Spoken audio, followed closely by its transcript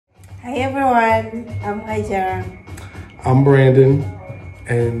Hi everyone, I'm Hajarah. I'm Brandon,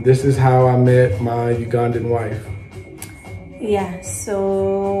 and this is how I met my Ugandan wife. Yeah,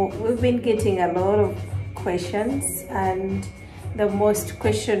 so we've been getting a lot of questions, and the most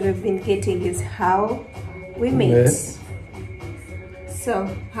question we've been getting is how we met. So,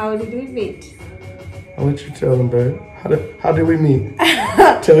 how did we meet? I'll let you tell them, babe. How did we meet?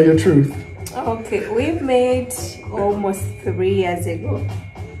 Tell your truth. Okay, we met almost 3 years ago.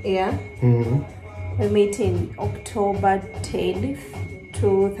 Yeah. We met in October 10th,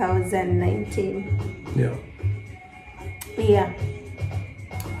 2019. Yeah. Yeah.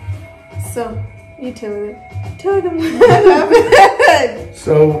 So, you tell them what happened.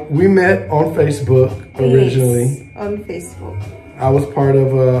 So we met on Facebook originally. Yes, on Facebook. I was part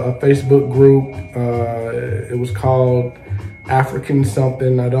of a Facebook group. It was called African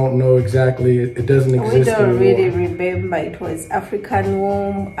something. I don't know exactly. It doesn't exist We don't anymore. really remember. It was African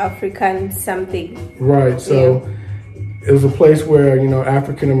womb, African something. Right. So it was a place where, you know,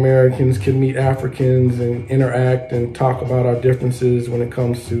 African Americans can meet Africans and interact and talk about our differences when it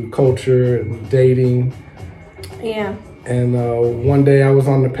comes to culture and dating. Yeah. And one day I was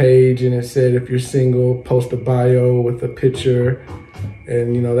on the page and it said, if you're single, post a bio with a picture.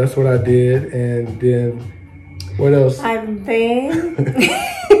 And, you know, that's what I did. And then what else? And then,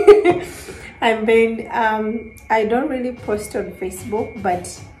 I don't really post on Facebook, but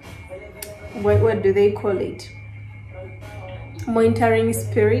what do they call it? Monitoring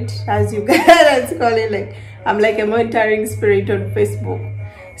spirit, as you guys call it. Like, I'm like a monitoring spirit on Facebook.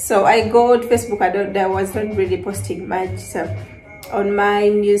 So I go on Facebook. I wasn't really posting much. So on my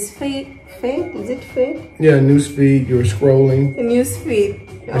news feed, is it feed? Yeah, news feed. You were scrolling. News feed.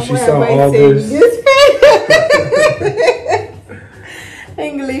 And she saw all this. News feed.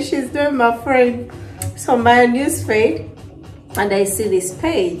 English is not my friend. So my news feed, and I see this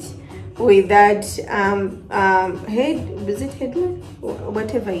page with that is it headline?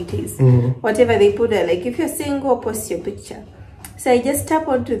 Whatever it is. Whatever they put there, like if you're single, post your picture. So I just tap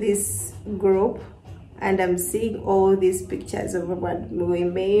onto this group and I'm seeing all these pictures of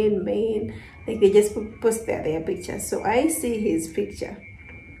women, men, like they just post their pictures. So I see his picture.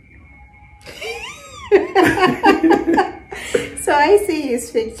 So I see his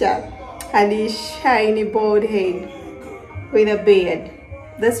picture and his shiny bald head with a beard.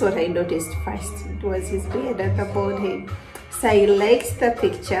 That's what I noticed first. It was his beard and the bald head. So I liked the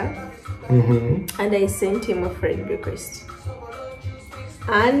picture and I sent him a friend request.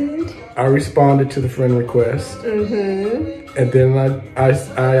 And I responded to the friend request. And then I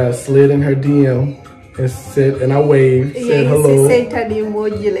slid in her DM and said, and I waved, said hello. He sent an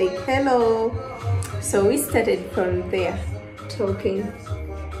emoji like hello. So we started from there talking.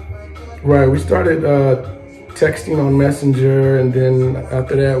 Right, we started texting on Messenger, and then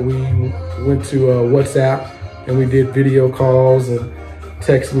after that we went to WhatsApp and we did video calls and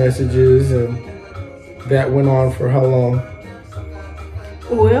text messages, and that went on for how long?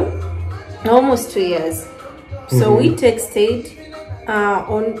 Well, almost 2 years. So we texted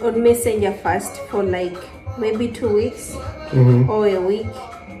on Messenger first for like maybe 2 weeks or a week.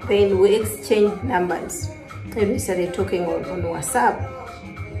 Then we exchanged numbers and we started talking on WhatsApp.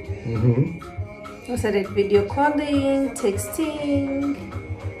 We started video calling, texting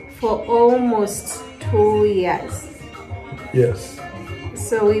for almost 2 years. Yes.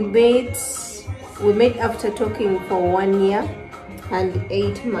 So we met after talking for 1 year and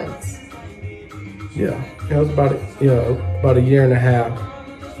 8 months. Yeah, it was about a year and a half.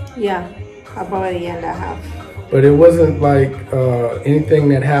 Yeah, about a year and a half. But it wasn't like anything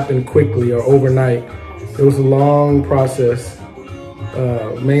that happened quickly or overnight. It was a long process,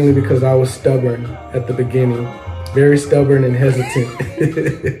 mainly because I was stubborn at the beginning, very stubborn and hesitant.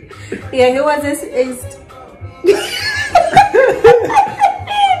 Yeah, he was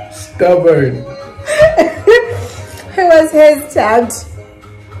stubborn. He was hesitant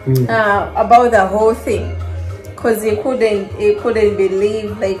about the whole thing, because he couldn't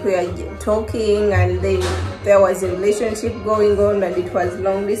believe like we were talking and then there was a relationship going on and it was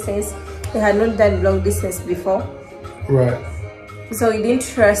long distance. He had not done long distance before. Right. So he didn't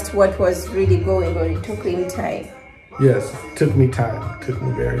trust what was really going on. It took him time. Yes, it took me time. It took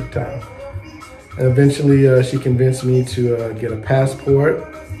me very time. And eventually she convinced me to get a passport.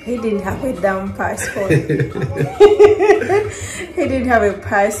 He didn't have a damn passport. He didn't have a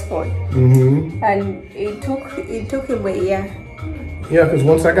passport. And it took him a year. Yeah, because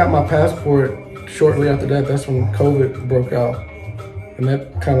once I got my passport, shortly after that, that's when COVID broke out. And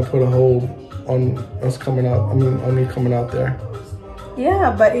that kind of put a hold on us coming out, on me coming out there.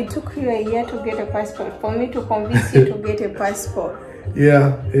 Yeah, but it took you a year to get a passport. For me to convince you to get a passport.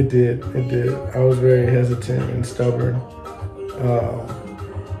 Yeah, it did. It did. I was very hesitant and stubborn.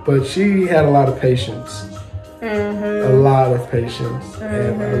 But she had a lot of patience. A lot of patience.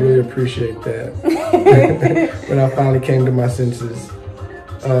 And I really appreciate that when I finally came to my senses.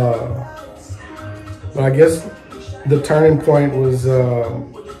 But I guess the turning point was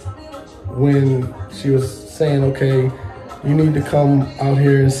when she was saying, okay, you need to come out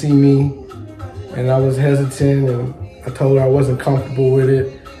here and see me. And I was hesitant, and I told her I wasn't comfortable with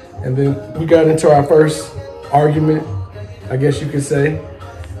it. And then we got into our first argument, I guess you could say.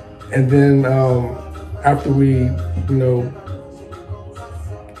 And then after we,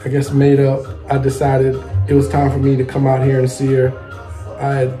 I guess made up, I decided it was time for me to come out here and see her.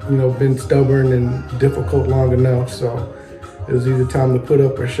 I had, been stubborn and difficult long enough, so it was either time to put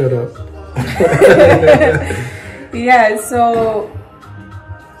up or shut up. Yeah, so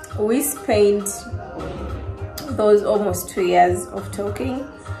we spent those almost 2 years of talking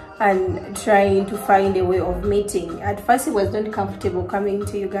and trying to find a way of meeting. At first, he was not comfortable coming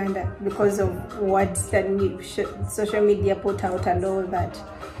to Uganda because of what the social media put out and all that.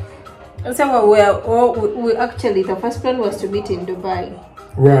 And so we actually, the first plan was to meet in Dubai.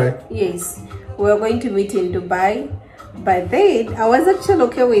 Right. Yes, we were going to meet in Dubai, but then I was actually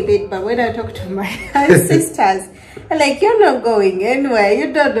okay with it. But when I talked to my sisters, I'm like, you're not going anywhere.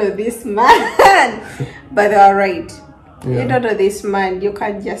 You don't know this man. But they're all right. Yeah. You don't know this man. You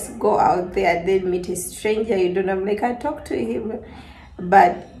can't just go out there and then meet a stranger. You don't know. I'm like, I talked to him,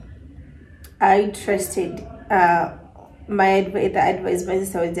 but I trusted the advice my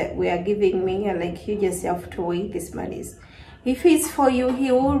sister was that we are giving me. And like, you just have to wait. This man is, if it's for you,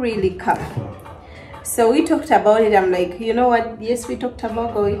 he will really come. So we talked about it. I'm like, you know what? Yes, we talked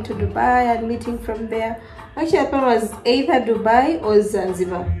about going to Dubai and meeting from there. Actually, I thought it was either Dubai or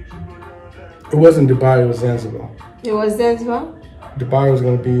Zanzibar. It wasn't Dubai, it was Zanzibar. It was Zanzibar? Dubai was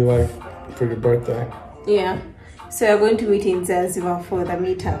going to be like for your birthday. Yeah. So we're going to meet in Zanzibar for the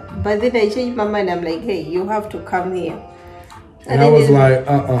meetup. But then I changed my mind. I'm like, hey, you have to come here. And I was like,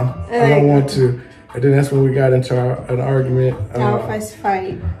 I don't want to. And then that's when we got into an argument. Our first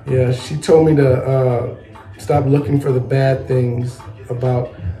fight. Yeah, she told me to stop looking for the bad things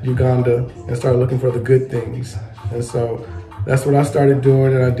about Uganda and start looking for the good things. And so that's what I started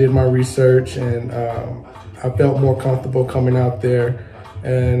doing, and I did my research, and I felt more comfortable coming out there.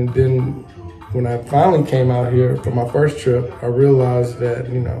 And then when I finally came out here for my first trip, I realized that,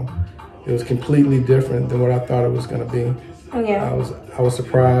 it was completely different than what I thought it was going to be. Yeah. I was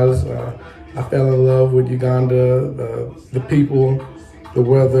surprised. I fell in love with Uganda, the people, the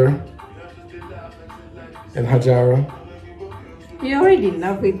weather, and Hajarah. You already in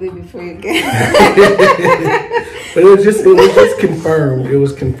love with me before you get. But it was just confirmed. It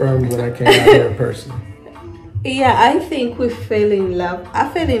was confirmed when I came out here in person. Yeah, I think we fell in love. I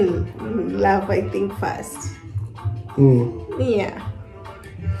fell in love, I think, first. Yeah.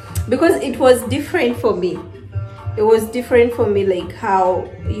 Because it was different for me. It was different for me, like how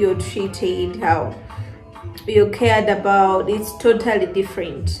you're treated, how you're cared about. It's totally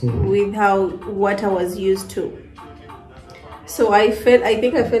different with what I was used to. So I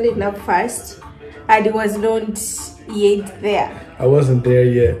think I fell in love first, and it was not yet there. I wasn't there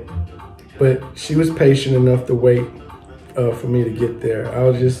yet, but she was patient enough to wait for me to get there. I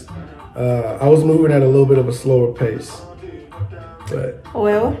was moving at a little bit of a slower pace. But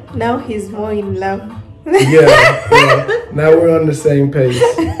well, now he's more in love. yeah. Now we're on the same pace.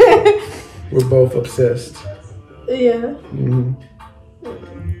 We're both obsessed. Yeah.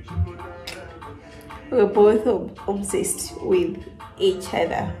 We're both obsessed with each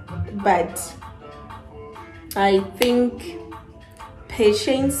other, but I think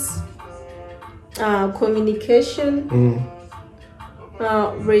patience, communication,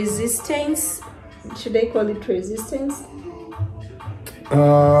 resistance. Should I call it resistance?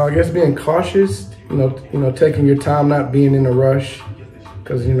 I guess being cautious. Taking your time, not being in a rush,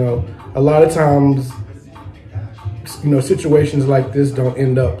 because a lot of times, situations like this don't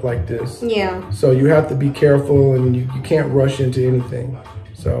end up like this. Yeah. So you have to be careful, and you can't rush into anything.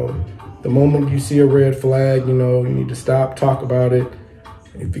 So the moment you see a red flag, you need to stop, talk about it.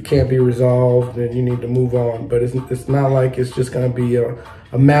 If it can't be resolved, then you need to move on. But it's not like it's just going to be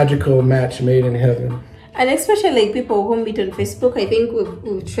a magical match made in heaven. And especially like people who meet on Facebook, I think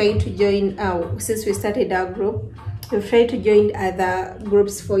we've tried to join, since we started our group, we've tried to join other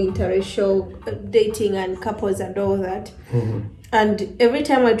groups for interracial dating and couples and all that. And every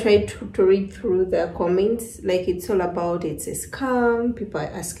time I try to read through the comments, like it's all about it's a scam, people are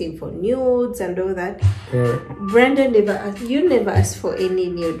asking for nudes and all that. Brandon you never asked for any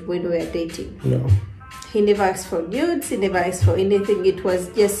nude when we were dating. No. He never asked for nudes, he never asked for anything. It was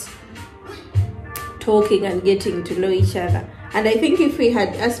just talking and getting to know each other. And I think if he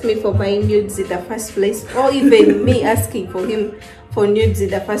had asked me for my nudes in the first place, or even me asking for him for nudes in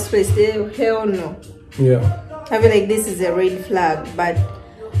the first place, hell no. Yeah. I feel like this is a red flag. But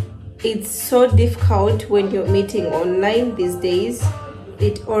it's so difficult when you're meeting online these days.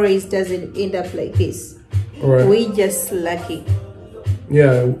 It always doesn't end up like this. Right. We just lucky.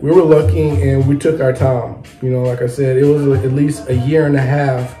 Yeah, we were lucky and we took our time. You know, like I said, it was at least a year and a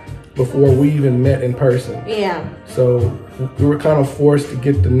half before we even met in person. Yeah. So we were kind of forced to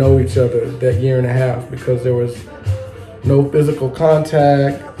get to know each other that year and a half because there was no physical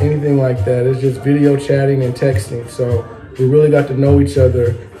contact, anything like that. It's just video chatting and texting. So we really got to know each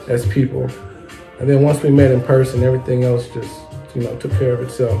other as people. And then once we met in person, everything else just, you know, took care of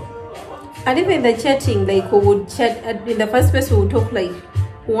itself. And even the chatting, like we would chat, in the first place we would talk like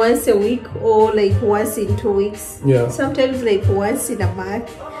once a week or like once in 2 weeks. Yeah. Sometimes like once in a month.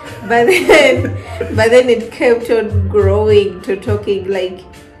 But then it kept on growing to talking like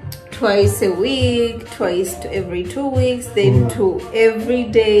twice a week, twice to every 2 weeks, then to every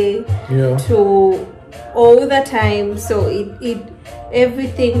day, to all the time. So it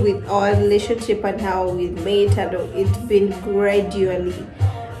everything with our relationship and how we met, and it's been gradually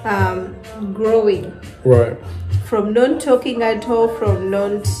growing. Right. From not talking at all, from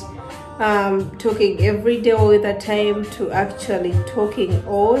not talking every day all the time, to actually talking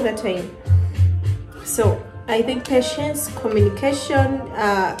all the time. So I think patience, communication,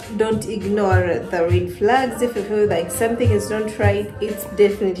 don't ignore the red flags. If you feel like something is not right, it's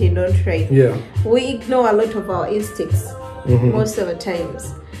definitely not right. Yeah. We ignore a lot of our instincts most of the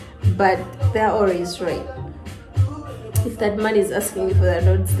times, but they're always right. If that man is asking you for the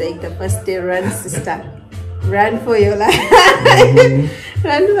notes, like the first day, run, sister. Run for your life.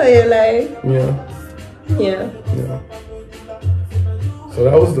 Run for your life. Yeah. So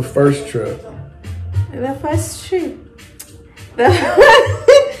that was the first trip. The first trip.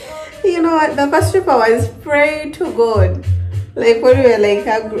 You know what? The first trip I was praying to God. Like when we were like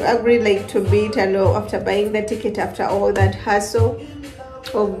agreed like to meet, and after buying the ticket, after all that hassle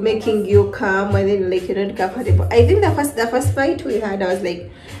of making you come, and then like you're not comfortable. I think the first fight we had, I was like,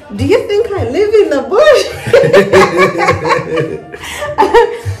 do you think I live in the bush?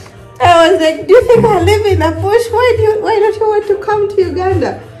 I was like, do you think I live in the bush? Why don't you want to come to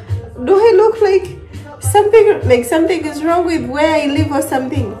Uganda? Do I look like something is wrong with where I live or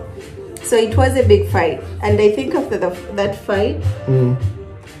something? So it was a big fight, and I think after that fight,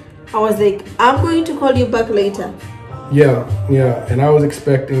 I was like, I'm going to call you back later. Yeah, and I was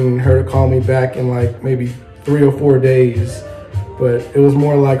expecting her to call me back in like maybe 3 or 4 days, but it was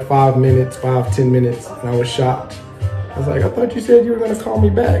more like 5 minutes, 5-10 minutes, and I was shocked. I was like, I thought you said you were going to call me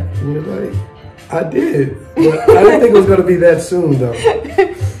back. And you're like, I did, but I didn't think it was going to be that soon though.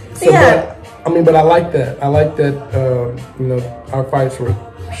 So, yeah. But I like that. I like that, you know, our fights were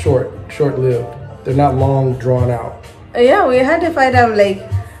short-lived. They're not long, drawn out. Yeah, we had a fight. I'm like,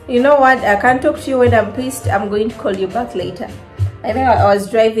 you know what? I can't talk to you when I'm pissed. I'm going to call you back later. I think I was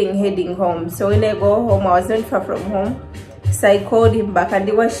driving, heading home. So when I go home, I was not far from home. So I called him back, and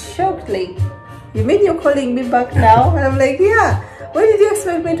he was shocked. Like, you mean you're calling me back now? And I'm like, yeah. When did you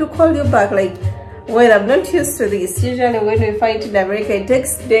expect me to call you back? Like, well, I'm not used to this. Usually when we fight in America, it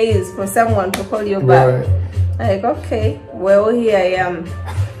takes days for someone to call you back. Right. I'm like, okay, well, here I am.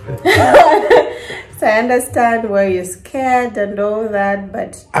 So I understand why you're scared and all that,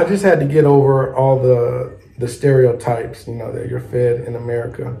 but I just had to get over all the stereotypes, you know, that you're fed in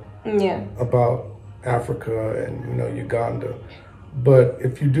America. Yeah. About Africa and, you know, Uganda. But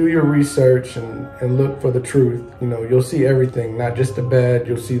if you do your research and look for the truth, you know, you'll see everything, not just the bad,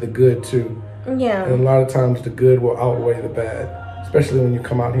 you'll see the good too. Yeah. And a lot of times the good will outweigh the bad, especially when you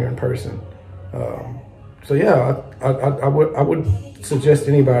come out here in person. So yeah, I would suggest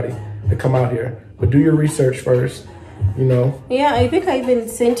anybody to come out here, but do your research first, you know. Yeah, I think I even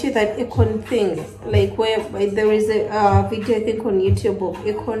sent you that Econ thing, like where there is a video, I think on YouTube, of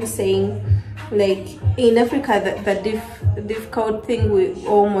Econ saying, like, in Africa, the difficult thing we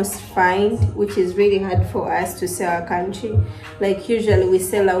almost find, which is really hard for us to sell our country, like usually we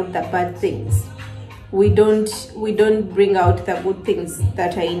sell out the bad things. We don't bring out the good things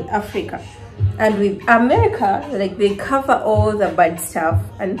that are in Africa. And with America, like, they cover all the bad stuff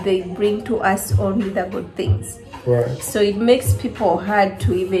and they bring to us only the good things. Right. So it makes people hard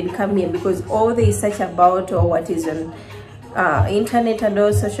to even come here, because all they search about, or what is on internet and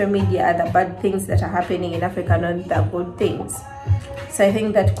all social media, are the bad things that are happening in Africa, not the good things. So I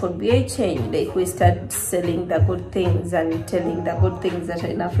think that could be a change. Like we start selling the good things and telling the good things that are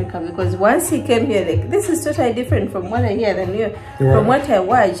in Africa. Because once he came here, like this is totally different from what I hear than you, from what I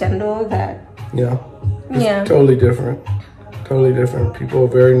watch and all that. Yeah. It's totally different. Totally different. People are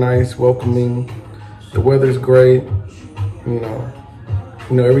very nice, welcoming. The weather's great. You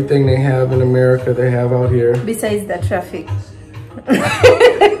know everything they have in America, they have out here. Besides the traffic.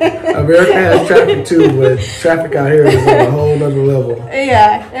 America has traffic too, but traffic out here is on a whole other level.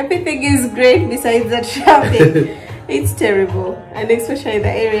 Yeah, everything is great besides the traffic. It's terrible, and especially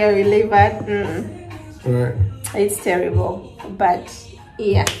the area we live at. Right. It's terrible, but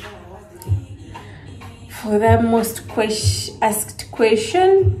yeah. For the most asked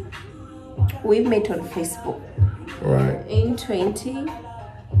question, we met on Facebook. Right. In 2021.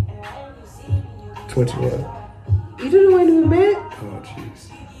 You don't know when we met? Oh, jeez.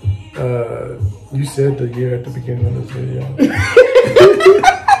 You said the year at the beginning of this video.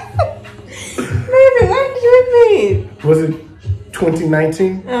 Maybe, when did we meet? Was it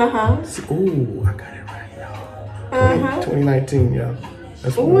 2019? Uh-huh. Ooh, I got it right now. 2019, yeah.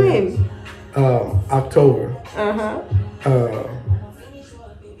 That's when? October. Uh-huh.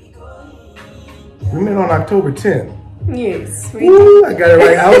 We met on October 10th. Yes. Ooh, I got it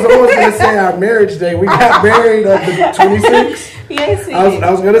right. I was almost going to say our marriage day. We got married on the 26th. Yes, I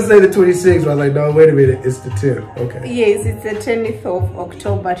was going to say the 26th, but I was like, no, wait a minute. It's the 10th. Okay. Yes, it's the 20th of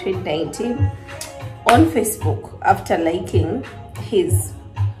October 2019. On Facebook, after liking his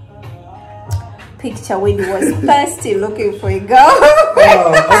picture when he was thirsty looking for a girl.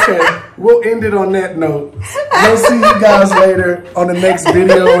 Okay. We'll end it on that note. We'll see you guys later on the next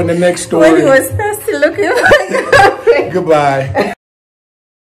video and the next story. When he was thirsty looking for a girl. Goodbye.